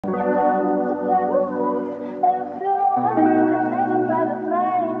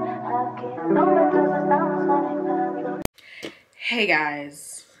Hey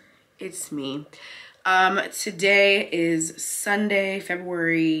guys, it's me. Today is Sunday,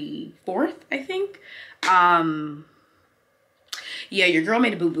 February 4th, I think. Yeah, your girl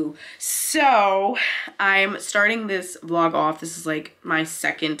made a boo-boo. So I'm starting this vlog off. This is like my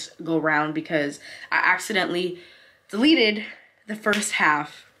second go round because I accidentally deleted the first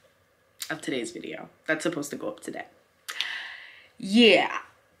half of today's video. That's supposed to go up today. Yeah.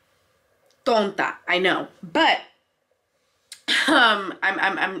 Tonta, I know. But I'm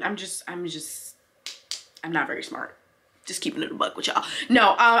not very smart. Just keeping it a buck with y'all.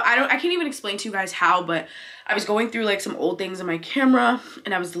 No, I can't even explain to you guys how, but I was going through like some old things on my camera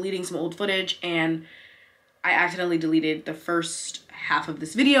and I was deleting some old footage and I accidentally deleted the first half of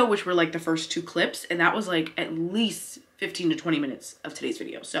this video, which were like the first two clips, and that was like at least 15 to 20 minutes of today's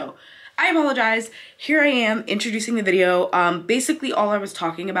video. So I apologize. Here I am introducing the video. Basically all I was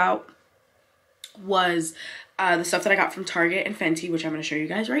talking about was the stuff that I got from Target and Fenty, which I'm going to show you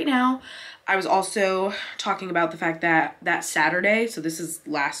guys right now. I was also talking about the fact that that Saturday, so this is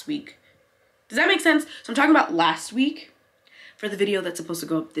last week. Does that make sense? So I'm talking about last week for the video that's supposed to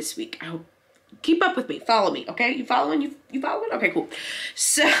go up this week. I hope, keep up with me, follow me, okay? You following? You following? Okay, cool.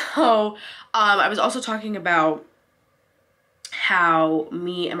 So I was also talking about how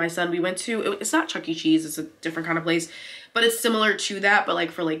me and my son, we went to, it's not Chuck E. Cheese, it's a different kind of place, but it's similar to that, but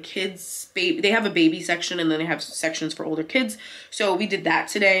like for like kids, baby, they have a baby section and then they have sections for older kids. So we did that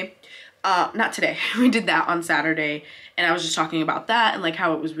today. Not today, we did that on Saturday, and I was just talking about that and like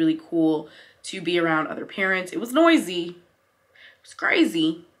how it was really cool to be around other parents. It was noisy, it was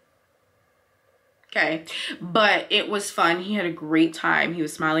crazy, okay, but it was fun. He had a great time. He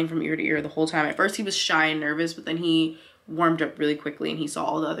was smiling from ear to ear the whole time. At first he was shy and nervous, but then he warmed up really quickly and he saw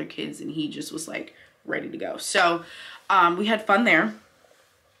all the other kids and he just was like ready to go. So we had fun there,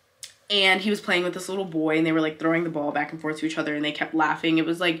 and he was playing with this little boy and they were like throwing the ball back and forth to each other and they kept laughing. It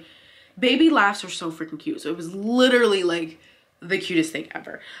was like, baby laughs are so freaking cute. So it was literally like the cutest thing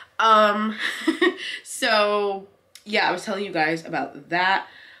ever. So yeah, I was telling you guys about that.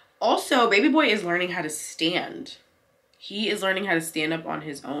 Also, baby boy is learning how to stand. He is learning how to stand up on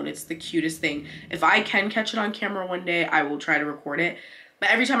his own. It's the cutest thing. If I can catch it on camera one day, I will try to record it. But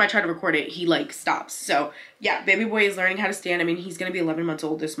every time I try to record it, he like stops. So yeah, baby boy is learning how to stand. I mean, he's gonna be 11 months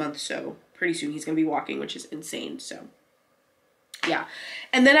old this month, so pretty soon he's gonna be walking, which is insane. So yeah.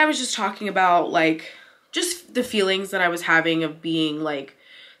 And then I was just talking about like just the feelings that I was having of being like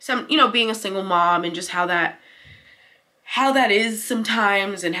being a single mom, and just how that is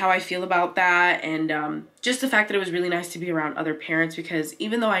sometimes and how I feel about that, and just the fact that it was really nice to be around other parents, because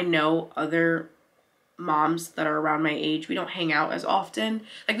even though I know other moms that are around my age, we don't hang out as often.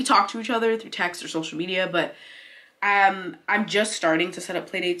 Like we talk to each other through text or social media, but I'm just starting to set up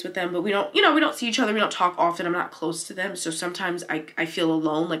play dates with them, but we don't see each other. We don't talk often. I'm not close to them. So sometimes I feel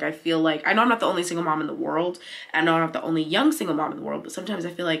alone. Like I feel like, I know I'm not the only single mom in the world. I know I'm not the only young single mom in the world, but sometimes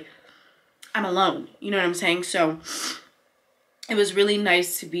I feel like I'm alone. You know what I'm saying? So it was really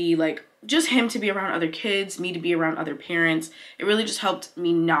nice to be like, just him to be around other kids, me to be around other parents. It really just helped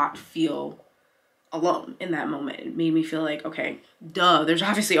me not feel alone in that moment. It made me feel like, okay, duh, there's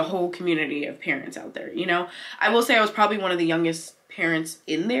obviously a whole community of parents out there, you know? I will say I was probably one of the youngest parents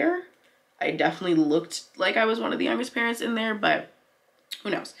in there. I definitely looked like I was one of the youngest parents in there, but who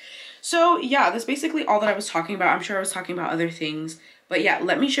knows? So yeah, that's basically all that I was talking about. I'm sure I was talking about other things, but yeah,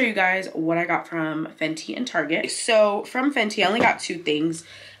 let me show you guys what I got from Fenty and Target. So from Fenty, I only got two things.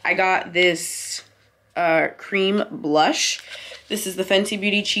 I got this cream blush. This is the Fenty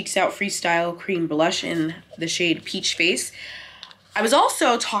Beauty Cheeks Out Freestyle Cream Blush in the shade Peach Face. I was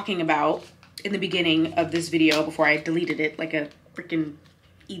also talking about, in the beginning of this video, before I deleted it like a freaking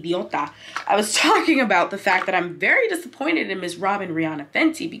idiota, I was talking about the fact that I'm very disappointed in Miss Robin Rihanna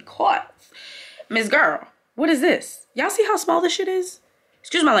Fenty, because, Miss Girl, what is this? Y'all see how small this shit is?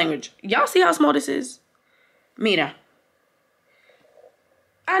 Excuse my language. Y'all see how small this is? Mira.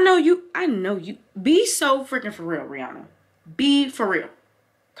 I know you. Be so freaking for real, Rihanna. Be for real.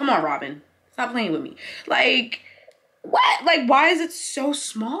 Come on, Robin. Stop playing with me. Like, what? Like, why is it so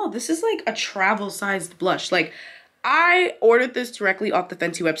small? This is like a travel-sized blush. Like, I ordered this directly off the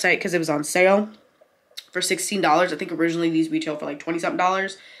Fenty website because it was on sale for $16. I think originally these retail for like 20-something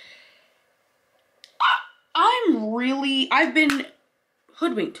dollars. I've been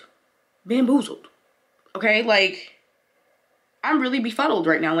hoodwinked, bamboozled. Okay, like, I'm really befuddled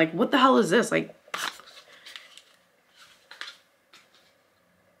right now. Like, what the hell is this? Like,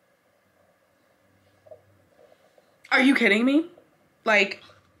 are you kidding me? Like,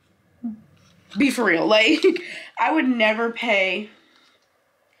 be for real. Like, I would never pay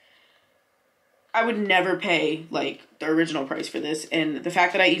I would never pay like the original price for this. And the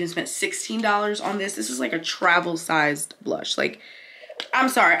fact that I even spent $16 on this is like a travel sized blush. Like, I'm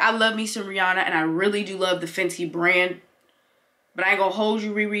sorry, I love me some Rihanna and I really do love the Fenty brand, but I ain't gonna hold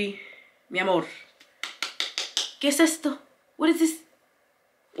you, Riri. Mi amor. ¿Qué es esto? What is this?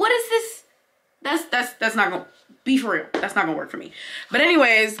 What is this? That's not gonna be for real. That's not gonna work for me. But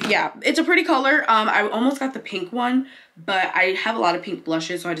anyways, yeah, it's a pretty color. I almost got the pink one, but I have a lot of pink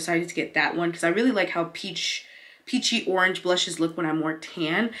blushes, so I decided to get that one because I really like how peachy orange blushes look when I'm more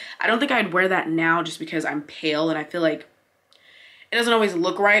tan. I don't think I'd wear that now just because I'm pale and I feel like it doesn't always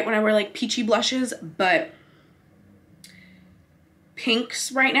look right when I wear like peachy blushes, but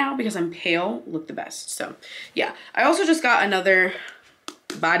pinks right now because I'm pale look the best. So yeah, I also just got another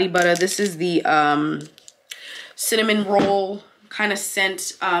body butter. This is the cinnamon roll kind of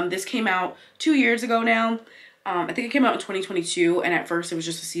scent. This came out 2 years ago now. I think it came out in 2022, and at first it was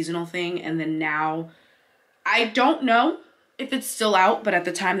just a seasonal thing, and then now I don't know if it's still out, but at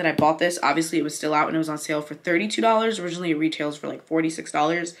the time that I bought this, obviously it was still out and it was on sale for $32. Originally it retails for like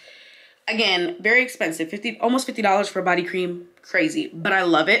 $46. Again, very expensive, almost $50 for a body cream. Crazy, but I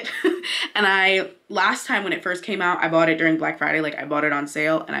love it. And last time when it first came out, I bought it during Black Friday. Like, I bought it on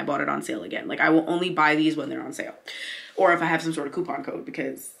sale and I bought it on sale again. Like, I will only buy these when they're on sale or if I have some sort of coupon code,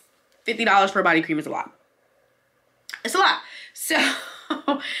 because $50 for a body cream is a lot. It's a lot.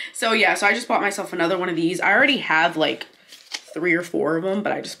 So yeah, so I just bought myself another one of these. I already have like 3 or 4 of them,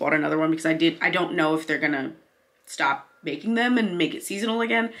 but I just bought another one because I don't know if they're gonna stop making them and make it seasonal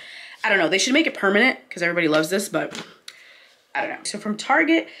again. I don't know. They should make it permanent because everybody loves this, but I don't know. So from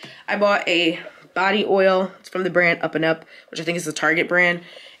Target, I bought a body oil. It's from the brand Up and Up, which I think is the Target brand.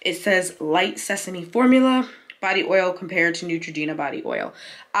 It says light sesame formula body oil compared to Neutrogena body oil.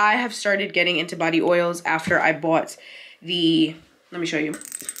 I have started getting into body oils after I bought the, let me show you.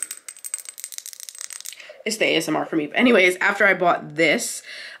 It's the ASMR for me. But anyways, after I bought this,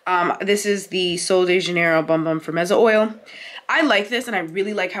 this is the Sol de Janeiro Bum Bum Firmeza oil. I like this and I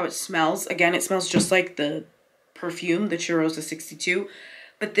really like how it smells. Again, it smells just like the perfume, the Cheirosa 62.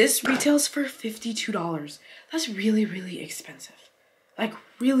 But this retails for $52. That's really, really expensive. Like,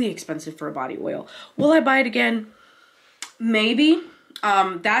 really expensive for a body oil. Will I buy it again? Maybe.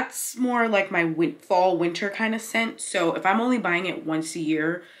 That's more like my fall winter kind of scent. So if I'm only buying it once a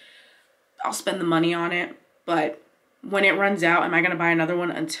year, I'll spend the money on it. But when it runs out, am I going to buy another one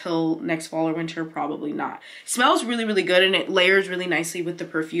until next fall or winter? Probably not. It smells really, really good and it layers really nicely with the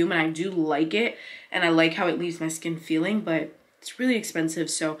perfume, and I do like it. And I like how it leaves my skin feeling, but it's really expensive.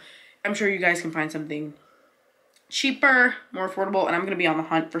 So I'm sure you guys can find something cheaper, more affordable, and I'm going to be on the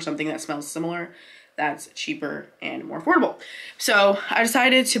hunt for something that smells similar that's cheaper and more affordable. So I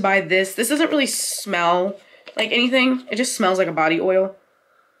decided to buy this. This doesn't really smell like anything. It just smells like a body oil.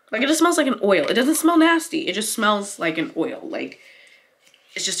 Like, it just smells like an oil. It doesn't smell nasty. It just smells like an oil. Like,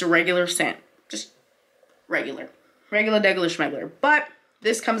 it's just a regular scent. Just regular. Regular, degular, schmegler. But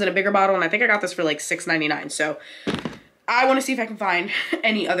this comes in a bigger bottle, and I think I got this for like $6.99. So I want to see if I can find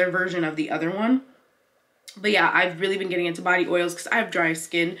any other version of the other one. But yeah, I've really been getting into body oils because I have dry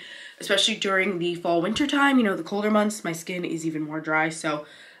skin, especially during the fall winter time. You know, the colder months, my skin is even more dry. So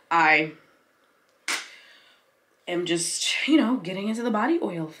I am just, you know, getting into the body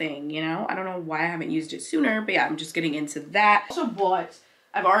oil thing, you know. I don't know why I haven't used it sooner, but yeah, I'm just getting into that. I also bought,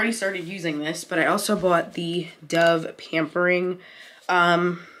 I've already started using this, but I also bought the Dove Pampering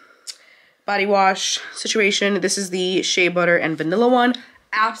body wash situation. This is the Shea Butter and Vanilla one.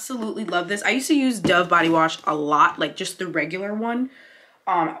 Absolutely love this. I used to use Dove body wash a lot, like just the regular one,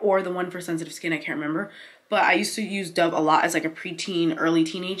 or the one for sensitive skin, I can't remember. But I used to use Dove a lot as like a preteen, early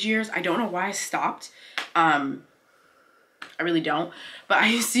teenage years. I don't know why I stopped. I really don't. But I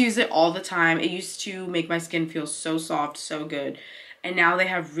used to use it all the time. It used to make my skin feel so soft, so good. And now they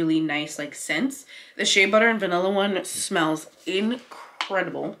have really nice like scents. The Shea Butter and Vanilla one smells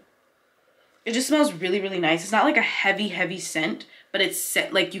incredible. It just smells really, really nice. It's not like a heavy, heavy scent, but it's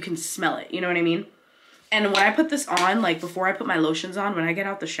set, like you can smell it. You know what I mean? And when I put this on, like before I put my lotions on, when I get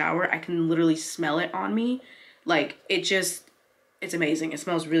out the shower, I can literally smell it on me. Like it just, it's amazing. It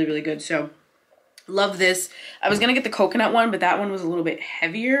smells really, really good. So love this. I was going to get the coconut one, but that one was a little bit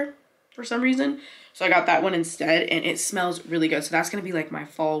heavier for some reason. So I got that one instead, and it smells really good. So that's going to be like my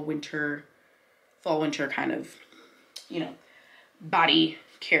fall winter kind of, you know, body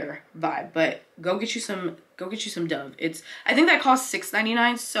care vibe. But go get you some Dove. I think that costs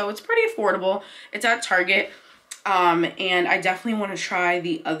 $6.99, so it's pretty affordable. It's at Target. And I definitely want to try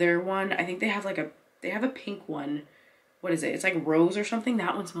the other one. I think they have a pink one. What is it? It's like rose or something.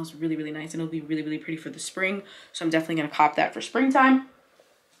 That one smells really, really nice, and it'll be really, really pretty for the spring. So I'm definitely gonna cop that for springtime.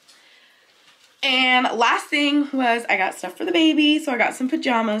 And last thing was I got stuff for the baby. So I got some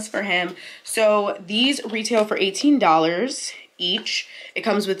pajamas for him. So these retail for $18 each. It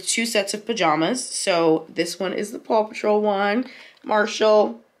comes with 2 sets of pajamas. So this one is the Paw Patrol one.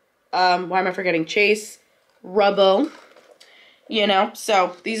 Marshall, why am I forgetting? Chase, Rubble, you know.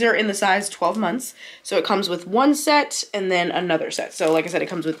 So these are in the size 12 months. So it comes with 1 set and then another set. So like I said, it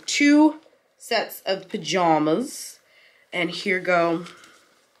comes with 2 sets of pajamas. And here's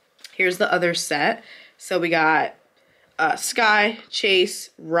the other set. So we got Sky,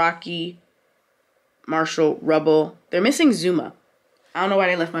 Chase, Rocky, Marshall, Rubble. They're missing Zuma. I don't know why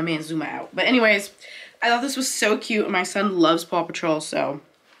they left my man Zuma out. But anyways, I thought this was so cute. My son loves Paw Patrol, so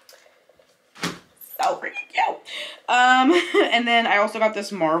freaking cute. And then I also got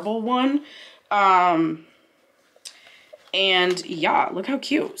this Marvel one. And yeah, look how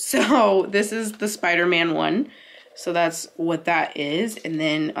cute. So this is the Spider-Man one. So that's what that is. And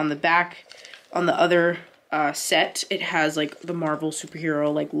then on the back, on the other set, it has like the Marvel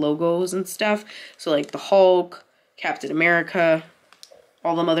superhero like logos and stuff. So like the Hulk, Captain America,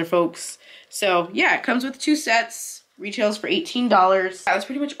 all them other folks. So yeah, it comes with 2 sets, retails for $18. That was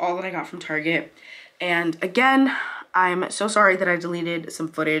pretty much all that I got from Target. And again, I'm so sorry that I deleted some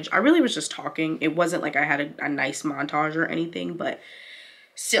footage. I really was just talking. It wasn't like I had a nice montage or anything, but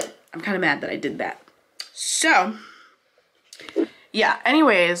still, I'm kind of mad that I did that. So yeah,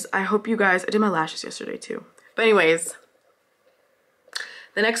 anyways, I hope you guys, I did my lashes yesterday too. But anyways,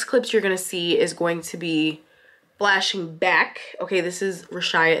 the next clips you're gonna see is going to be flashing back. Okay, this is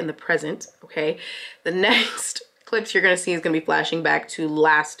Rashaya in the present, okay? The next clips you're gonna see is gonna be flashing back to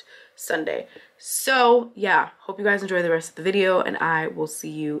last Sunday. So yeah, hope you guys enjoy the rest of the video and I will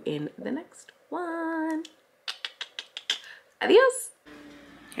see you in the next one. Adios.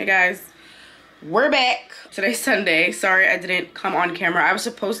 Hey guys, we're back. Today's Sunday. Sorry I didn't come on camera. I was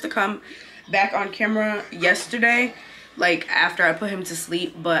supposed to come back on camera yesterday, like after I put him to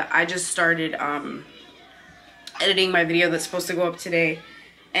sleep, but I just started editing my video that's supposed to go up today.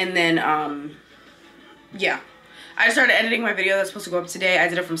 And then yeah, I started editing my video that's supposed to go up today. I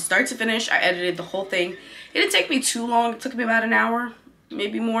did it from start to finish. I edited the whole thing. It didn't take me too long. It took me about an hour,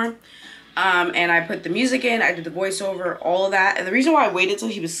 maybe more. And I put the music in, I did the voiceover, all of that. And the reason why I waited till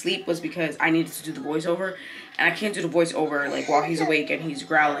he was asleep was because I needed to do the voiceover. And I can't do the voiceover like while he's awake and he's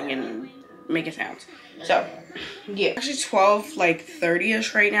growling and making sounds. So yeah, actually 12 like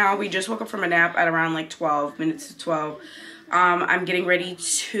 30ish right now. We just woke up from a nap at around like 12 minutes to 12. I'm getting ready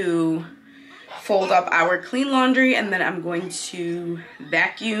to fold up our clean laundry and then I'm going to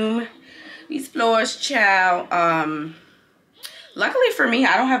vacuum these floors, child. Luckily for me,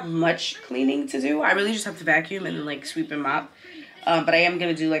 I don't have much cleaning to do. I really just have to vacuum and like sweep and mop. But I am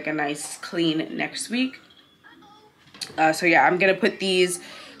gonna do like a nice clean next week. So yeah, I'm gonna put these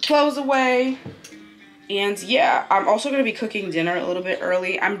clothes away. And yeah, I'm also gonna be cooking dinner a little bit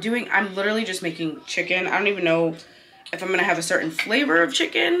early. I'm literally just making chicken. I don't even know if I'm gonna have a certain flavor of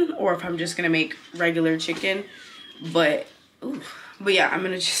chicken or if I'm just gonna make regular chicken. But yeah, I'm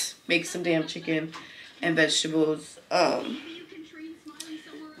gonna just make some damn chicken and vegetables.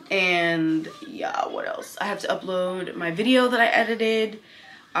 And yeah, what else? I have to upload my video that I edited.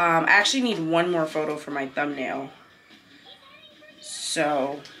 I actually need one more photo for my thumbnail.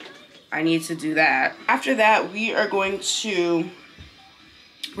 So I need to do that. After that, we're gonna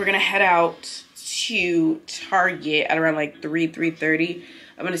head out to Target at around like 3:30.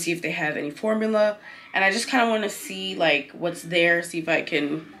 I'm gonna see if they have any formula. And I just kind of want to see like what's there, see if I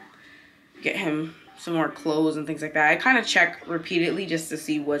can get him some more clothes and things like that. I kind of check repeatedly just to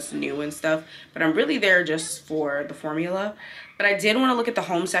see what's new and stuff, but I'm really there just for the formula. But I did want to look at the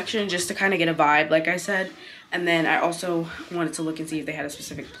home section just to kind of get a vibe, like I said. And then I also wanted to look and see if they had a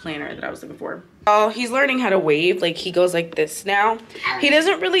specific planner that I was looking for. Oh, he's learning how to wave. Like he goes like this now. He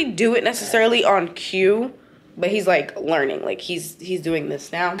doesn't really do it necessarily on cue, but he's like learning. Like he's doing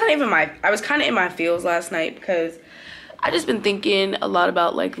this now. I was kind of in my feels last night because I just been thinking a lot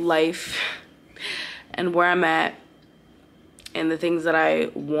about like life and where I'm at and the things that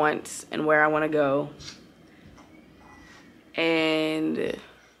I want and where I want to go. And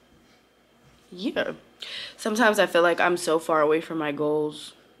yeah, sometimes I feel like I'm so far away from my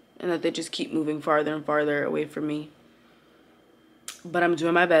goals and that they just keep moving farther and farther away from me. But I'm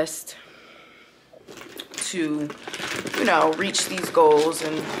doing my best to, you know, reach these goals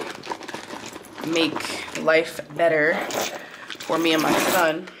and make life better for me and my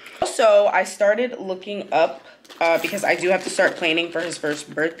son. Also, I started looking up because I do have to start planning for his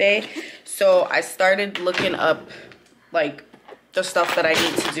first birthday. So I started looking up like the stuff that I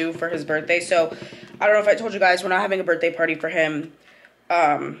need to do for his birthday. So I don't know if I told you guys, we're not having a birthday party for him.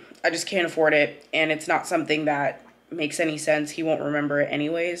 I just can't afford it, and it's not something that makes any sense. He won't remember it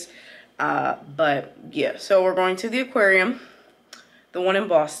anyways. But yeah, so we're going to the aquarium, the one in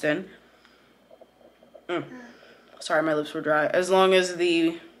Boston. Sorry, my lips were dry. As long as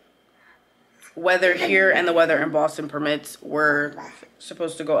the weather here and the weather in Boston permits, we're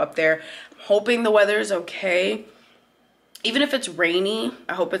supposed to go up there. I'm hoping the weather is okay. Even if it's rainy,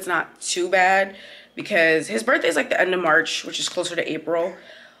 I hope it's not too bad, because his birthday is like the end of March, which is closer to April.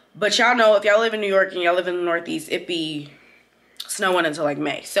 But y'all know, if y'all live in New York and y'all live in the Northeast, it be snowing until like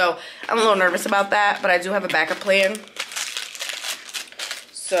May. So I'm a little nervous about that, but I do have a backup plan.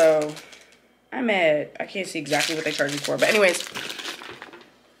 So I'm at, I can't see exactly what they charge me for, but anyways,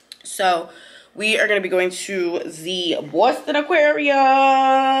 so we are going to be going to the Boston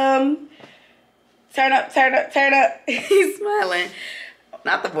Aquarium. Turn up, turn up, turn up. He's smiling.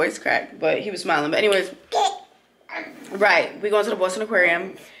 Not the voice crack, but he was smiling. But anyways, right, we going to the Boston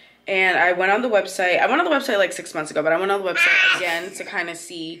Aquarium. And I went on the website. I went on the website like 6 months ago, but I went on the website again to kind of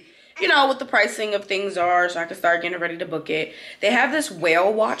see, you know, what the pricing of things are, so I can start getting ready to book it. They have this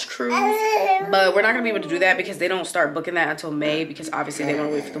whale watch cruise, but we're not going to be able to do that because they don't start booking that until May, because obviously they want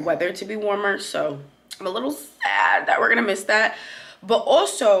to wait for the weather to be warmer. So I'm a little sad that we're going to miss that. But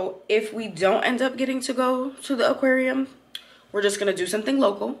also, if we don't end up getting to go to the aquarium, we're just going to do something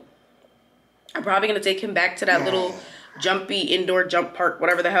local. I'm probably going to take him back to that little jumpy indoor jump park,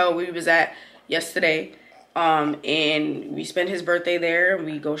 whatever the hell we was at yesterday. And we spend his birthday there, and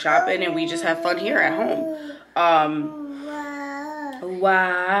we go shopping, and we just have fun here at home.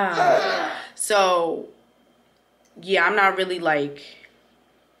 Wow. So, yeah, I'm not really like,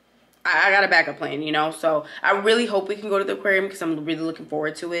 I got a backup plan, you know? So I really hope we can go to the aquarium, because I'm really looking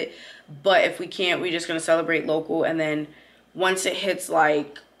forward to it. But if we can't, we're just going to celebrate local. And then once it hits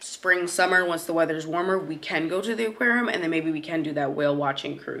like spring, summer, once the weather's warmer, we can go to the aquarium, and then maybe we can do that whale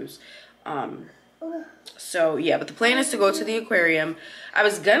watching cruise. So yeah, but the plan is to go to the aquarium. I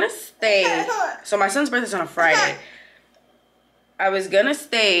was gonna stay, so my son's birthday's on a Friday. I was gonna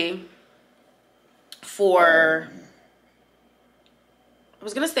stay for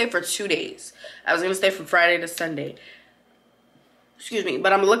 2 days. I was gonna stay from Friday to Sunday. Excuse me,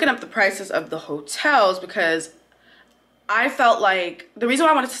 but I'm looking up the prices of the hotels, because I felt like the reason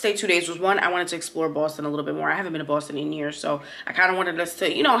why I wanted to stay 2 days was, one, I wanted to explore Boston a little bit more. I haven't been to Boston in years, so I kind of wanted us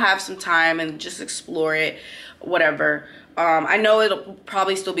to, you know, have some time and just explore it, whatever. I know it'll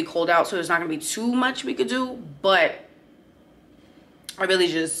probably still be cold out, so there's not going to be too much we could do, but I really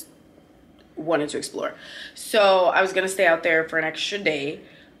just wanted to explore. So I was going to stay out there for an extra day,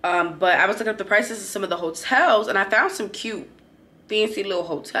 but I was looking up the prices of some of the hotels, and I found some cute, fancy little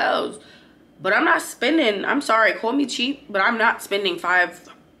hotels. But I'm not spending, I'm sorry, call me cheap, but I'm not spending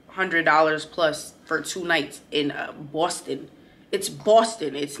 $500 plus for 2 nights in Boston. It's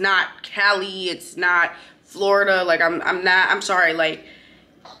Boston. It's not Cali. It's not Florida. Like, I'm sorry, like,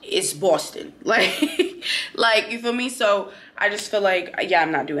 it's Boston. Like, you feel me? So I just feel like, yeah,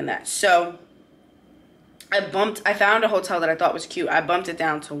 I'm not doing that. So I found a hotel that I thought was cute. I bumped it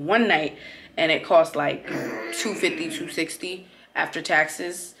down to 1 night, and it cost like $250, $260 after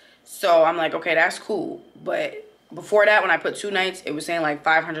taxes. So I'm like, okay, that's cool. But before that, when I put 2 nights, it was saying like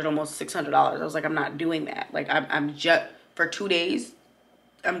 $500, almost $600. I was like, I'm not doing that. Like, I'm just, for 2 days,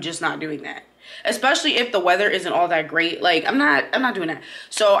 I'm just not doing that. Especially if the weather isn't all that great. Like, I'm not doing that.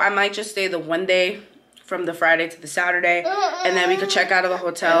 So I might just stay the 1 day from the Friday to the Saturday, and then we could check out of the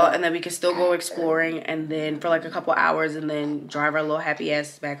hotel, and then we could still go exploring, and then for like a couple hours, and then drive our little happy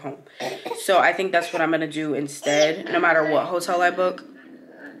asses back home. So I think that's what I'm gonna do instead, no matter what hotel I book.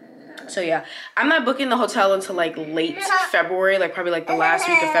 So yeah, I'm not booking the hotel until like late February, like probably like the last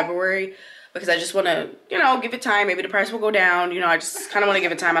week of February, because I just want to, you know, give it time. Maybe the price will go down. You know, I just kind of want to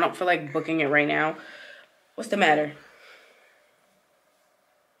give it time. I don't feel like booking it right now. What's the matter?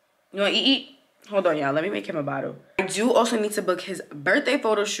 You want to eat? Hold on, y'all. Let me make him a bottle. I do also need to book his birthday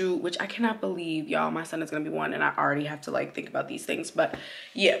photo shoot, which I cannot believe, y'all. My son is going to be 1, and I already have to like think about these things. But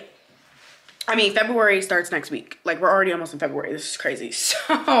yeah. I mean, February starts next week. Like, we're already almost in February. This is crazy.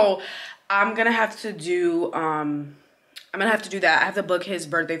 So I'm gonna have to do that. I have to book his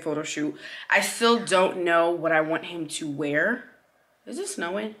birthday photo shoot. I still don't know what I want him to wear. Is it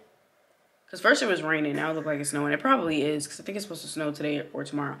snowing? Because first it was raining. Now it looks like it's snowing. It probably is, because I think it's supposed to snow today or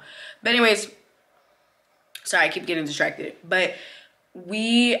tomorrow. But anyways, sorry, I keep getting distracted. But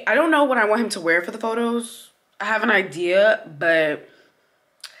I don't know what I want him to wear for the photos. I have an idea, but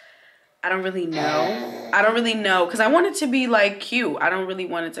I don't really know. I don't really know, because I want it to be like cute. I don't really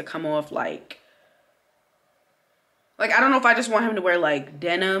want it to come off like I don't know if I just want him to wear like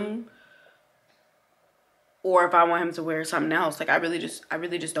denim or if I want him to wear something else. Like I really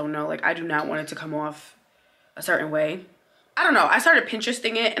just don't know. Like I do not want it to come off a certain way. I don't know. I started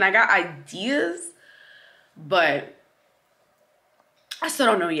Pinteresting it and I got ideas, but I still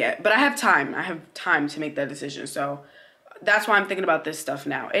don't know yet. But I have time. I have time to make that decision. So that's why I'm thinking about this stuff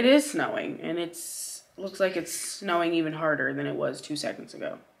now. It is snowing, and looks like it's snowing even harder than it was 2 seconds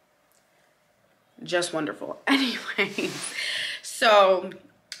ago. Just wonderful. Anyways, so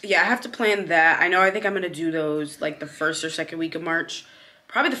yeah, I have to plan that. I think I'm gonna do those like the first or second week of March,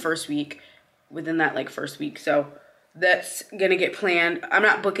 probably the first week, within that like first week. So that's gonna get planned. I'm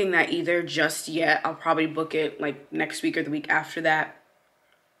not booking that either just yet. I'll probably book it like next week or the week after that.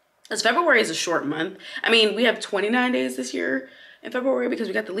 Because February is a short month. I mean, we have 29 days this year in February because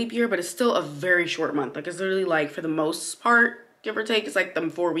we got the leap year, but it's still a very short month. Like it's literally like, for the most part, give or take, it's like them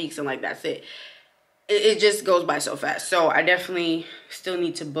 4 weeks and like that's it. It just goes by so fast. So I definitely still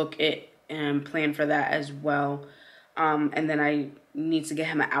need to book it and plan for that as well. And then I need to get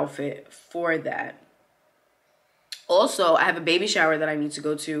him an outfit for that. Also, I have a baby shower that I need to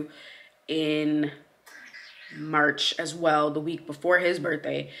go to in March as well, the week before his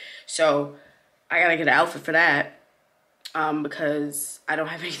birthday. So I gotta get an outfit for that because I don't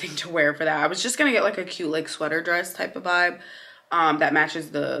have anything to wear for that. I was just gonna get like a cute like sweater dress type of vibe that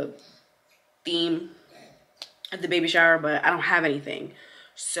matches the theme of the baby shower, but I don't have anything.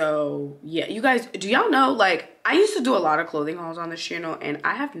 So yeah, you guys, do y'all know, like I used to do a lot of clothing hauls on this channel, and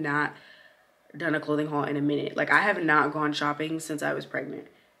I have not done a clothing haul in a minute. Like I have not gone shopping since I was pregnant.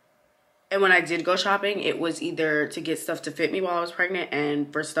 And when I did go shopping, it was either to get stuff to fit me while I was pregnant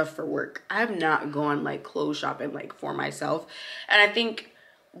and for stuff for work. I have not gone like clothes shopping like for myself. And I think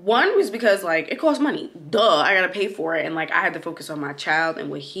one was because like it costs money. Duh, I gotta pay for it. And like I had to focus on my child and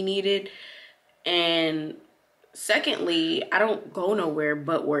what he needed. And secondly, I don't go nowhere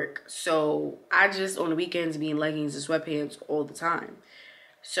but work. So I just on the weekends be in leggings and sweatpants all the time.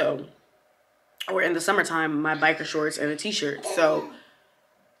 So, or in the summertime, my biker shorts and a t-shirt. So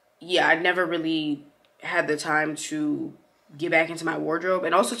yeah, I never really had the time to get back into my wardrobe.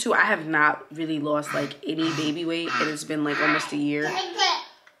 And also too, I have not really lost like any baby weight, and it's been like almost a year.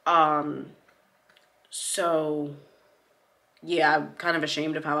 So yeah, I'm kind of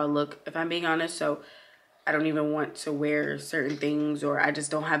ashamed of how I look, if I'm being honest. So I don't even want to wear certain things, or I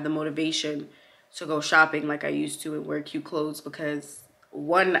just don't have the motivation to go shopping like I used to and wear cute clothes because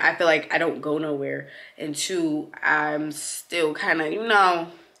one, I feel like I don't go nowhere, and two, I'm still kind of, you know,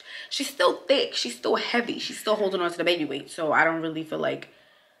 she's still thick, she's still heavy, she's still holding on to the baby weight. So I don't really feel like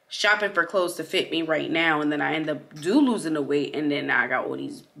shopping for clothes to fit me right now, and then I end up losing the weight, and then I got all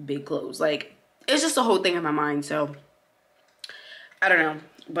these big clothes. Like it's just a whole thing in my mind. So I don't know,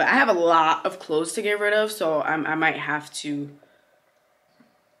 but I have a lot of clothes to get rid of, so I might have to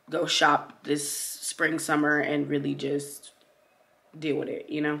go shop this spring, summer, and really just deal with it,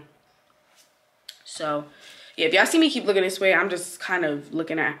 you know? So yeah, if y'all see me keep looking this way, I'm just kind of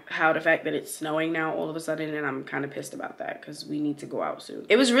looking at how the fact that it's snowing now all of a sudden, and I'm kind of pissed about that because we need to go out soon.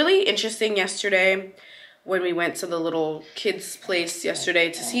 It was really interesting yesterday when we went to the little kids place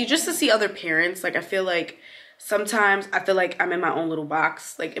yesterday to see other parents. Like I feel like sometimes I feel like I'm in my own little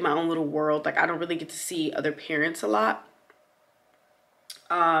box, like in my own little world. Like I don't really get to see other parents a lot.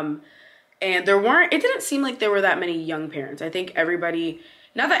 And it didn't seem like there were that many young parents. I think everybody,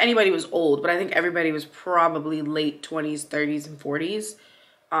 not that anybody was old, but I think everybody was probably late 20s, 30s, and 40s.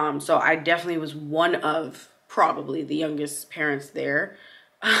 So I definitely was one of probably the youngest parents there.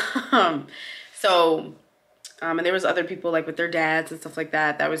 And there was other people like with their dads and stuff like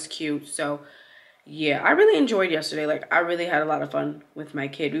that. That was cute. So yeah, I really enjoyed yesterday. Like I really had a lot of fun with my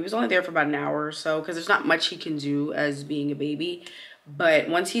kid. We was only there for about an hour or so because there's not much he can do as being a baby. But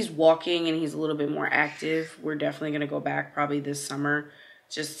once he's walking and he's a little bit more active, we're definitely going to go back probably this summer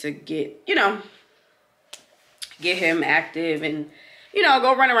just to get, you know, get him active and, you know,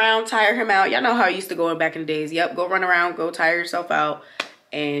 go run around, tire him out. Y'all know how I used to go back in the days. Yep, go run around, go tire yourself out.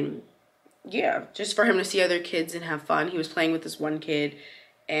 And yeah, just for him to see other kids and have fun. He was playing with this one kid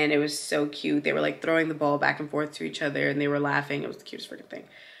and it was so cute. They were like throwing the ball back and forth to each other and they were laughing. It was the cutest freaking thing.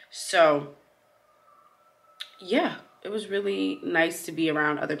 So yeah, it was really nice to be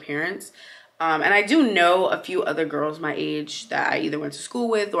around other parents. And I do know a few other girls my age that I either went to school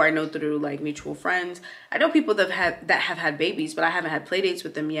with or I know through like mutual friends. I know people that have had babies, but I haven't had play dates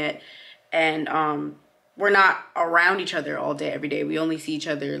with them yet. And we're not around each other all day, every day. We only see each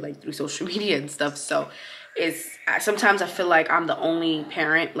other like through social media and stuff. So sometimes I feel like I'm the only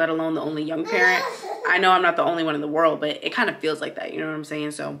parent, let alone the only young parent. I know I'm not the only one in the world, but it kind of feels like that. You know what I'm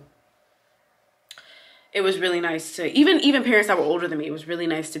saying? So it was really nice to, even parents that were older than me, it was really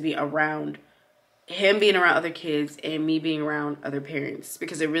nice to be around him being around other kids and me being around other parents,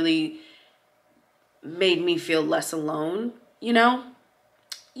 because it really made me feel less alone, you know?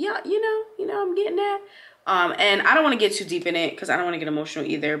 Yeah, you know I'm getting that. And I don't want to get too deep in it because I don't want to get emotional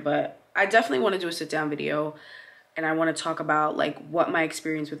either, but I definitely want to do a sit down video, and I want to talk about like what my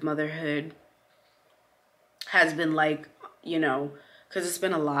experience with motherhood has been like, you know, because it's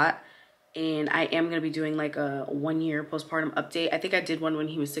been a lot. And I am going to be doing like a 1-year postpartum update. I think I did one when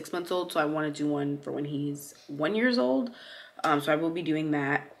he was 6 months old, so I want to do one for when he's 1 year old. So I will be doing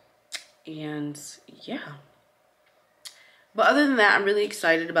that. And yeah. But other than that, I'm really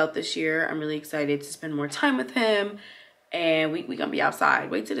excited about this year. I'm really excited to spend more time with him. And we gonna be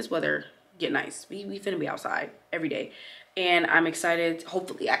outside. Wait till this weather get nice. We finna be outside every day. And I'm excited.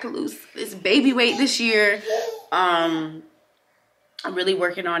 Hopefully I can lose this baby weight this year. I'm really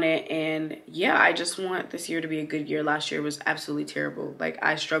working on it, and yeah, I just want this year to be a good year. Last year was absolutely terrible. Like,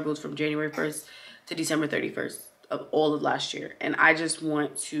 I struggled from January 1st to December 31st of all of last year, and I just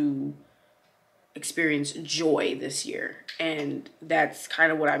want to experience joy this year, and that's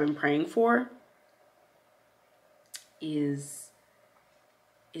kind of what I've been praying for, is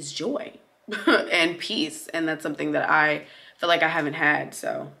joy and peace, and that's something that I feel like I haven't had.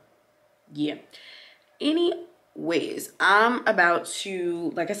 So yeah. Anyways, I'm about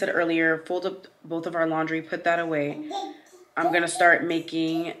to, like I said earlier, fold up both of our laundry, put that away. I'm gonna start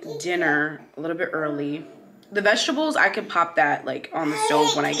making dinner a little bit early. The vegetables, I can pop that like on the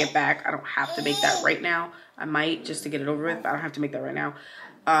stove when I get back. I don't have to make that right now. I might, just to get it over with, but I don't have to make that right now.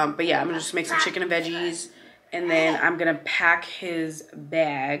 But yeah, I'm gonna just make some chicken and veggies, and then I'm gonna pack his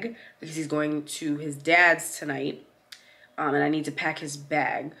bag because he's going to his dad's tonight. And I need to pack his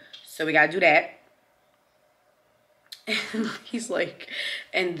bag. So we gotta do that. And he's like,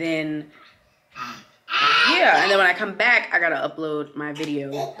 and then yeah, and then when I come back, I gotta upload my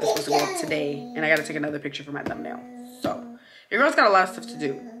video that's supposed to go up today, and I gotta take another picture for my thumbnail. So your girl's got a lot of stuff to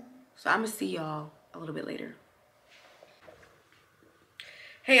do, so I'm gonna see y'all a little bit later.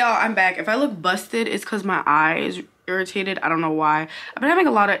 Hey y'all, I'm back. If I look busted, it's because my eye is irritated. I don't know why. I've been having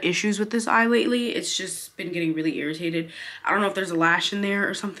a lot of issues with this eye lately. It's just been getting really irritated. I don't know if there's a lash in there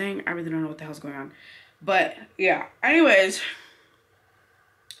or something. I really don't know what the hell's going on. But yeah, anyways,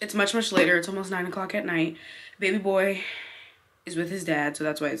 it's much later. It's almost 9 o'clock at night. Baby boy is with his dad, so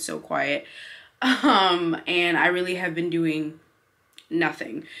that's why it's so quiet. And I really have been doing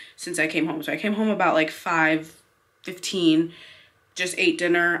nothing since I came home. So I came home about like 5:15, just ate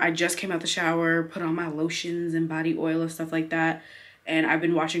dinner. I just came out the shower, put on my lotions and body oil and stuff like that. And I've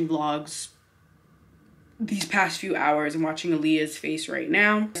been watching vlogs these past few hours. I'm watching Aaliyah's face right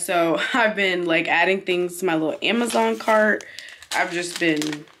now. So I've been like adding things to my little Amazon cart. I've just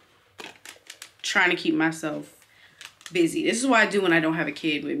been trying to keep myself busy. This is what I do when I don't have a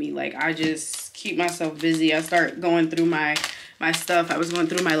kid with me. Like, I just keep myself busy. I start going through my stuff. I was going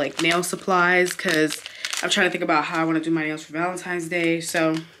through my like nail supplies because I'm trying to think about how I want to do my nails for Valentine's Day.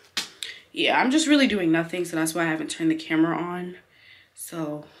 So yeah, I'm just really doing nothing. So that's why I haven't turned the camera on.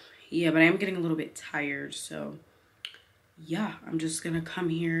 So yeah, but I am getting a little bit tired. So yeah, I'm just gonna come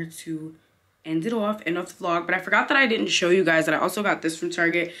here to end off the vlog. But I forgot that I didn't show you guys that I also got this from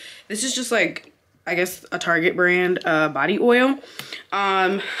Target. This is just like, I guess, a Target brand body oil.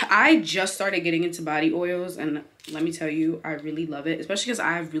 I just started getting into body oils, and let me tell you, I really love it, especially because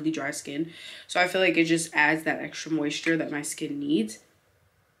I have really dry skin. So I feel like it just adds that extra moisture that my skin needs.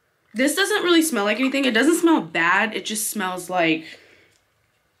 This doesn't really smell like anything. It doesn't smell bad. It just smells like,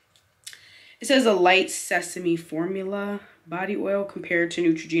 it says a light sesame formula body oil compared to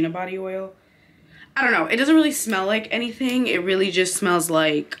Neutrogena body oil. I don't know. It doesn't really smell like anything. It really just smells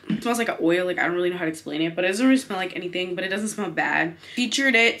like an oil. Like, I don't really know how to explain it, but it doesn't really smell like anything, but it doesn't smell bad.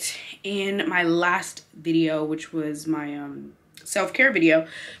 Featured it in my last video, which was my self-care video,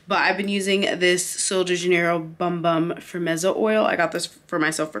 but I've been using this Sol de Janeiro Bum Bum Firmeza oil. I got this for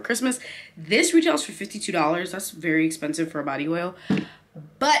myself for Christmas. This retails for $52. That's very expensive for a body oil,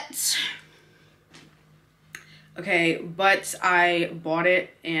 but okay, but I bought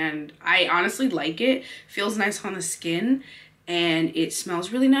it and I honestly like it. Feels nice on the skin and it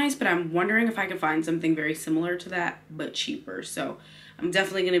smells really nice, but I'm wondering if I can find something very similar to that but cheaper. So I'm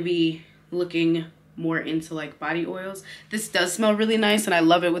definitely going to be looking more into like body oils. This does smell really nice and I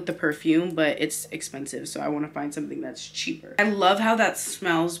love it with the perfume, but it's expensive, so I want to find something that's cheaper. I love how that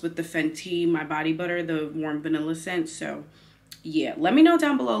smells with the Fenty My Body Butter, the warm vanilla scent. So yeah, let me know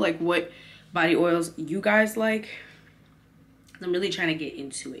down below like what body oils you guys like. I'm really trying to get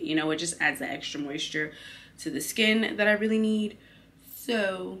into it, you know. It just adds that extra moisture to the skin that I really need.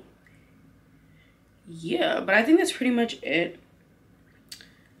 So yeah, but I think that's pretty much it.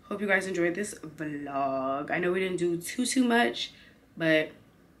 Hope you guys enjoyed this vlog. I know we didn't do too much, but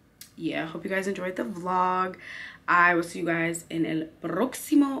yeah, hope you guys enjoyed the vlog. I will see you guys in el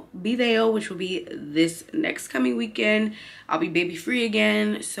próximo video, which will be this next coming weekend. I'll be baby free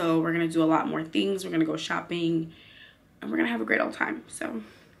again, so we're gonna do a lot more things. We're gonna go shopping and we're gonna have a great old time. So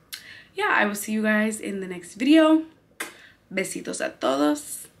yeah, I will see you guys in the next video. Besitos a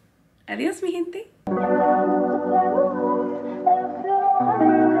todos. Adiós, mi gente.